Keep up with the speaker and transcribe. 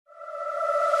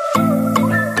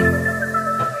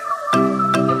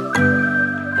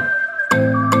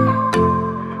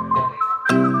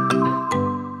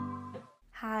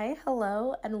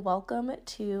and welcome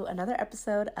to another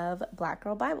episode of Black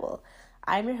Girl Bible.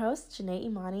 I'm your host, Janae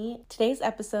Imani. Today's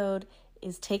episode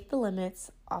is Take the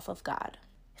Limits Off of God.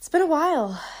 It's been a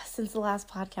while since the last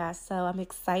podcast, so I'm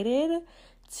excited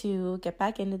to get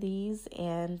back into these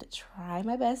and try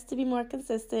my best to be more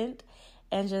consistent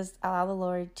and just allow the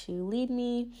Lord to lead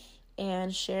me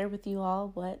and share with you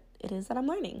all what it is that I'm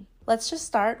learning. Let's just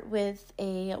start with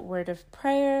a word of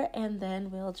prayer and then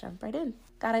we'll jump right in.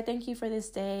 God, I thank you for this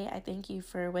day. I thank you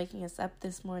for waking us up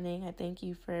this morning. I thank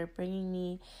you for bringing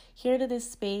me here to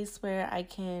this space where I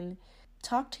can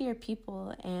talk to your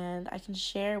people and I can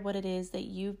share what it is that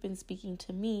you've been speaking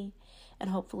to me, and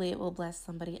hopefully it will bless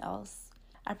somebody else.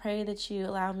 I pray that you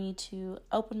allow me to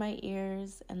open my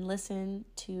ears and listen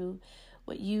to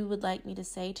what you would like me to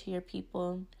say to your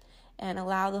people and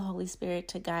allow the Holy Spirit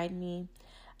to guide me.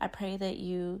 I pray that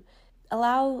you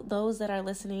allow those that are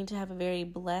listening to have a very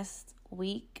blessed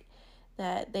week,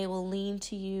 that they will lean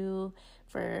to you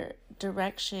for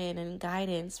direction and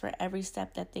guidance for every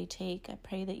step that they take. I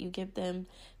pray that you give them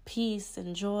peace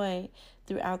and joy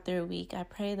throughout their week. I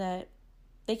pray that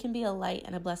they can be a light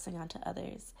and a blessing unto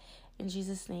others. In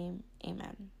Jesus' name,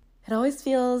 amen. It always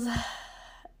feels,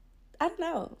 a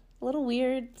little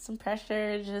weird, some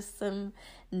pressure, just some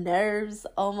nerves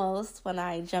almost when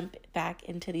I jump back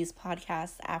into these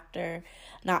podcasts after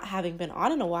not having been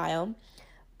on in a while.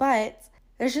 But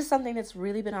there's just something that's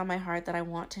really been on my heart that I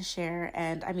want to share.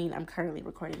 And I'm currently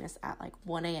recording this at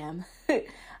 1 a.m.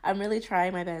 I'm really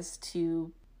trying my best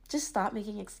to just stop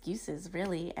making excuses,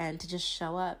 really, and to just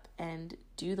show up and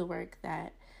do the work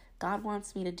that God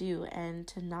wants me to do and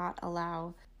to not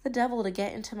allow the devil to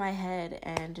get into my head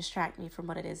and distract me from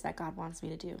what it is that God wants me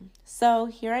to do. So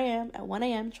here I am at 1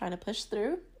 a.m. trying to push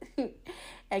through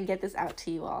and get this out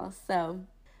to you all. So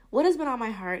what has been on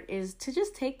my heart is to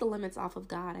just take the limits off of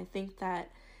God. I think that,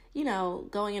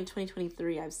 going in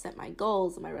 2023, I've set my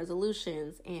goals and my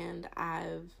resolutions and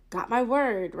I've got my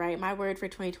word, right? My word for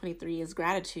 2023 is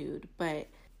gratitude, but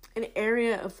an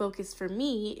area of focus for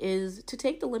me is to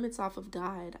take the limits off of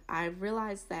God. I've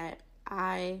realized that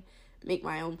I make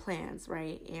my own plans,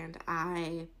 right? And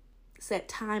I set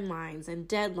timelines and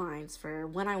deadlines for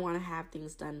when I want to have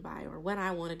things done by or when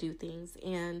I want to do things.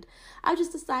 And I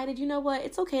just decided,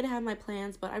 it's okay to have my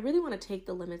plans, but I really want to take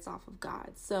the limits off of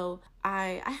God. So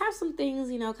I have some things,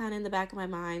 kind of in the back of my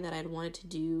mind that I'd wanted to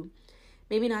do,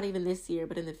 maybe not even this year,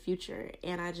 but in the future.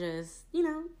 And I just,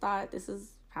 thought this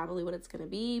is probably what it's going to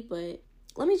be, but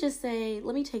let me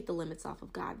take the limits off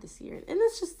of God this year. And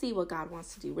let's just see what God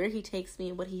wants to do, where he takes me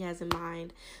and what he has in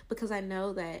mind, because I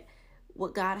know that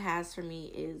what God has for me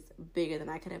is bigger than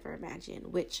I could ever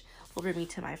imagine, which will bring me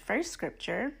to my first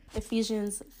scripture,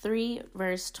 Ephesians 3,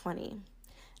 verse 20.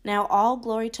 Now all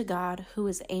glory to God, who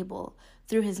is able,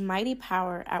 through his mighty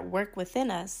power at work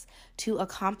within us, to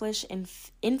accomplish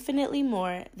infinitely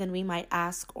more than we might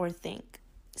ask or think.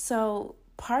 So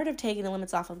part of taking the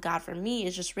limits off of God for me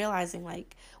is just realizing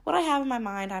what I have in my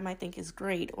mind I might think is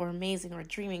great or amazing or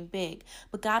dreaming big,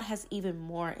 but God has even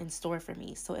more in store for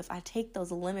me. So if I take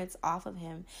those limits off of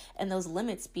him, and those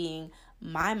limits being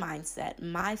my mindset,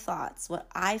 my thoughts, what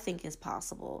I think is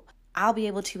possible, I'll be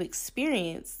able to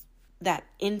experience that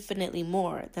infinitely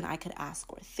more than I could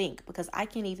ask or think, because I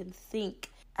can't even think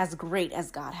as great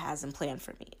as God has in plan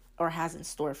for me or has in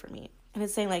store for me. And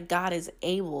it's saying God is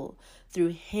able through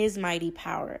his mighty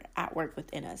power at work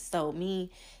within us. So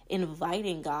me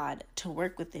inviting God to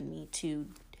work within me to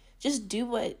just do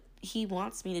what he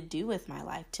wants me to do with my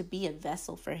life, to be a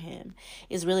vessel for him,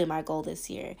 is really my goal this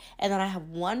year. And then I have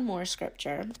one more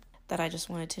scripture that I just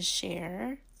wanted to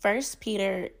share. 1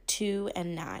 Peter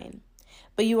 2:9.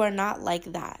 But you are not like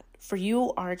that, for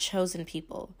you are a chosen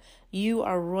people. You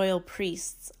are royal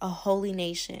priests, a holy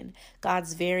nation,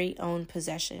 God's very own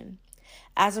possession.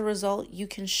 As a result, you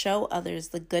can show others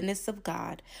the goodness of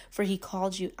God, for he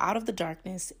called you out of the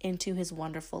darkness into his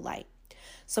wonderful light.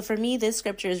 So for me, this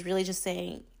scripture is really just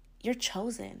saying, you're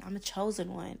chosen. I'm a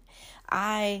chosen one.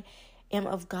 I am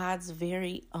of God's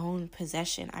very own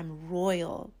possession. I'm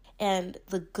royal. And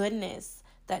the goodness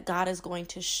that God is going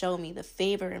to show me, the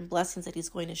favor and blessings that he's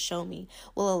going to show me,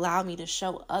 will allow me to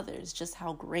show others just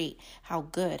how great, how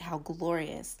good, how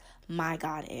glorious my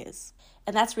God is.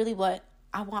 And that's really what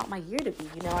I want my year to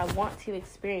be. I want to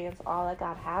experience all that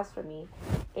God has for me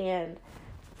and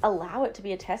allow it to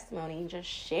be a testimony and just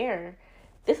share.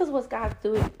 This is what God's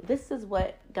doing. This is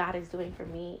what God is doing for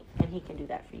me, and he can do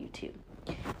that for you too.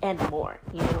 And more,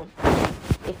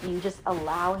 if you just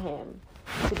allow him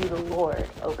to be the Lord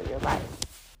over your life.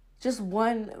 Just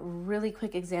one really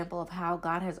quick example of how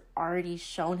God has already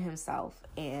shown himself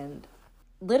and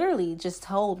literally just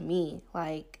told me,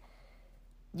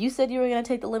 You said you were going to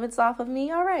take the limits off of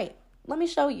me. All right, let me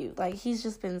show you. Like, he's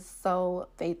just been so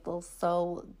faithful,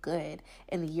 so good,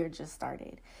 and the year just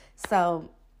started. So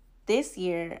this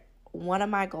year, one of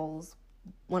my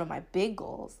big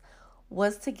goals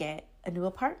was to get a new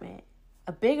apartment,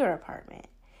 a bigger apartment.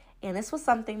 And this was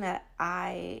something that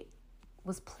I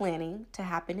was planning to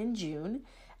happen in June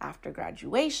after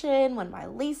graduation, when my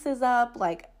lease is up.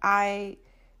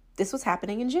 This was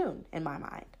happening in June in my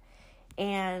mind.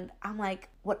 And I'm like,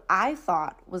 what I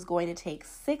thought was going to take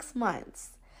 6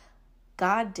 months,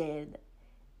 God did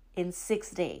in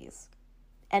 6 days.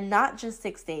 And not just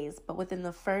 6 days, but within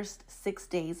the first 6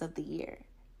 days of the year.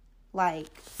 Like,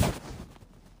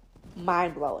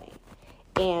 mind-blowing.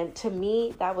 And to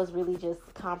me, that was really just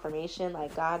confirmation,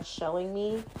 like God showing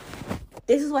me,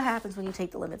 this is what happens when you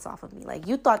take the limits off of me. Like,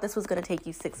 you thought this was going to take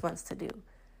you 6 months to do.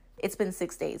 It's been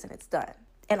 6 days and it's done.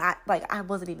 And I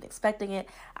wasn't even expecting it.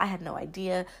 I had no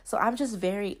idea. So I'm just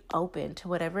very open to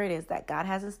whatever it is that God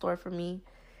has in store for me,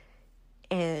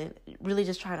 and really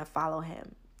just trying to follow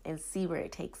him and see where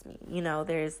it takes me. You know,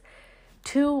 there's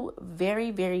 2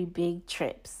 very, very big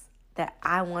trips that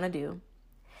I want to do.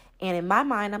 And in my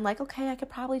mind, I'm like, okay, I could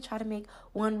probably try to make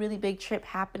one really big trip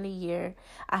happen a year.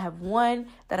 I have one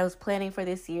that I was planning for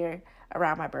this year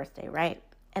around my birthday, right?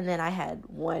 And then I had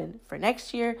one for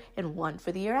next year and one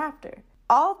for the year after.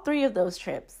 All 3 of those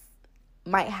trips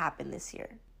might happen this year.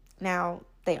 Now,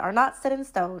 they are not set in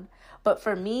stone, but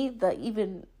for me, the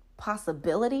even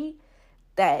possibility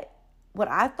that what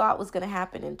I thought was going to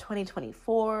happen in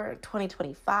 2024 or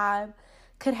 2025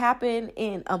 could happen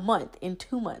in a month, in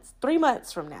 2 months, 3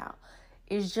 months from now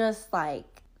is just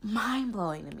like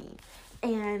mind-blowing to me.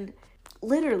 And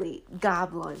literally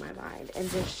God blowing my mind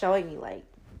and just showing me like,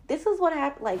 this is what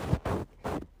happened. Like,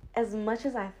 as much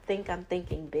as I think I'm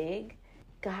thinking big,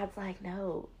 God's like,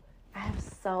 no, I have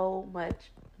so much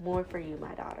more for you,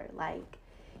 my daughter. Like,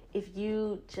 if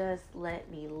you just let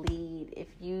me lead, if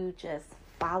you just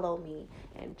follow me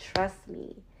and trust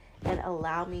me and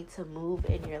allow me to move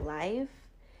in your life,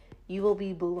 you will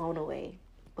be blown away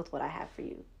with what I have for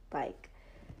you. Like,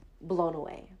 blown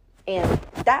away. And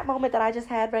that moment that I just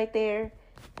had right there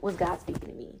was God speaking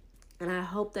to me. And I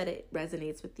hope that it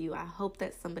resonates with you. I hope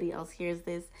that somebody else hears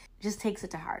this, just takes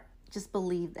it to heart. Just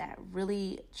believe that.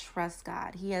 Really trust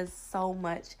God. He has so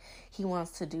much he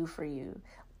wants to do for you.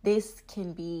 This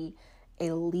can be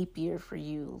a leap year for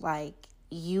you. Like,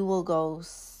 you will go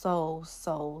so,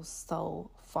 so,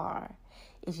 so far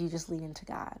if you just lean into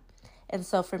God. And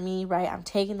so for me, right, I'm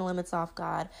taking the limits off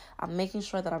God. I'm making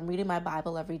sure that I'm reading my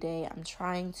Bible every day.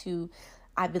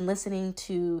 I've been listening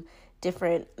to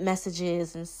different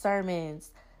messages and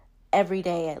sermons every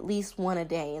day, at least one a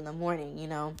day in the morning, you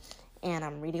know. And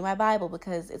I'm reading my Bible,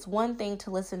 because it's one thing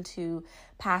to listen to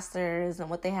pastors and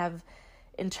what they have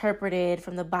interpreted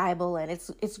from the Bible, and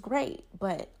it's great,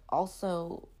 but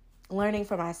also learning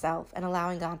for myself and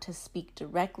allowing God to speak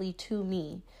directly to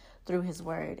me through his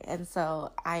word. And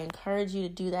so I encourage you to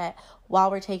do that while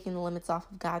we're taking the limits off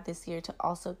of God this year, to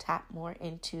also tap more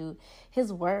into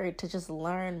his word, to just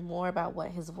learn more about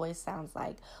what his voice sounds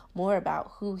like, more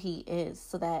about who he is,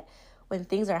 so that when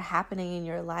things are happening in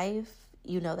your life,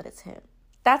 you know that it's him.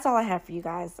 That's all I have for you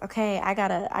guys. Okay, I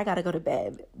gotta go to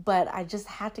bed, but I just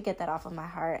had to get that off of my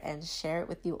heart and share it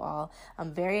with you all.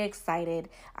 I'm very excited.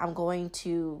 I'm going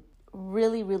to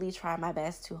really, really try my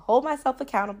best to hold myself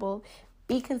accountable,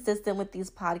 be consistent with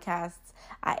these podcasts.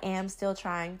 I am still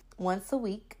trying once a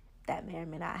week. That may or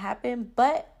may not happen,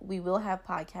 but we will have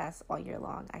podcasts all year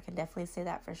long. I can definitely say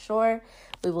that for sure.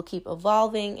 We will keep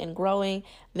evolving and growing.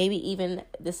 Maybe even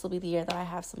this will be the year that I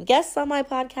have some guests on my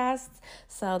podcasts.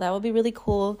 So that would be really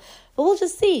cool. But we'll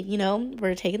just see, you know,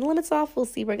 we're taking the limits off. We'll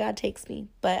see where God takes me.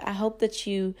 But I hope that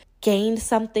you gained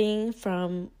something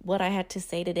from what I had to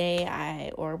say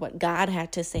today, or what God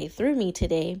had to say through me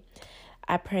today.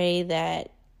 I pray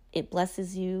that it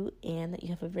blesses you and that you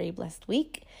have a very blessed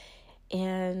week.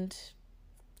 And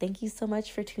thank you so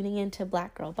much for tuning into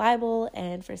Black Girl Bible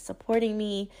and for supporting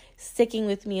me, sticking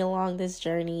with me along this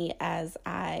journey as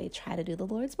I try to do the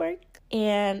Lord's work.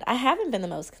 And I haven't been the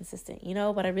most consistent, you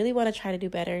know, but I really want to try to do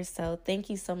better. So thank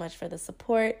you so much for the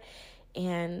support.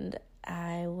 And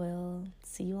I will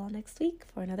see you all next week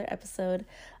for another episode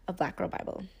of Black Girl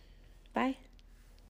Bible. Bye.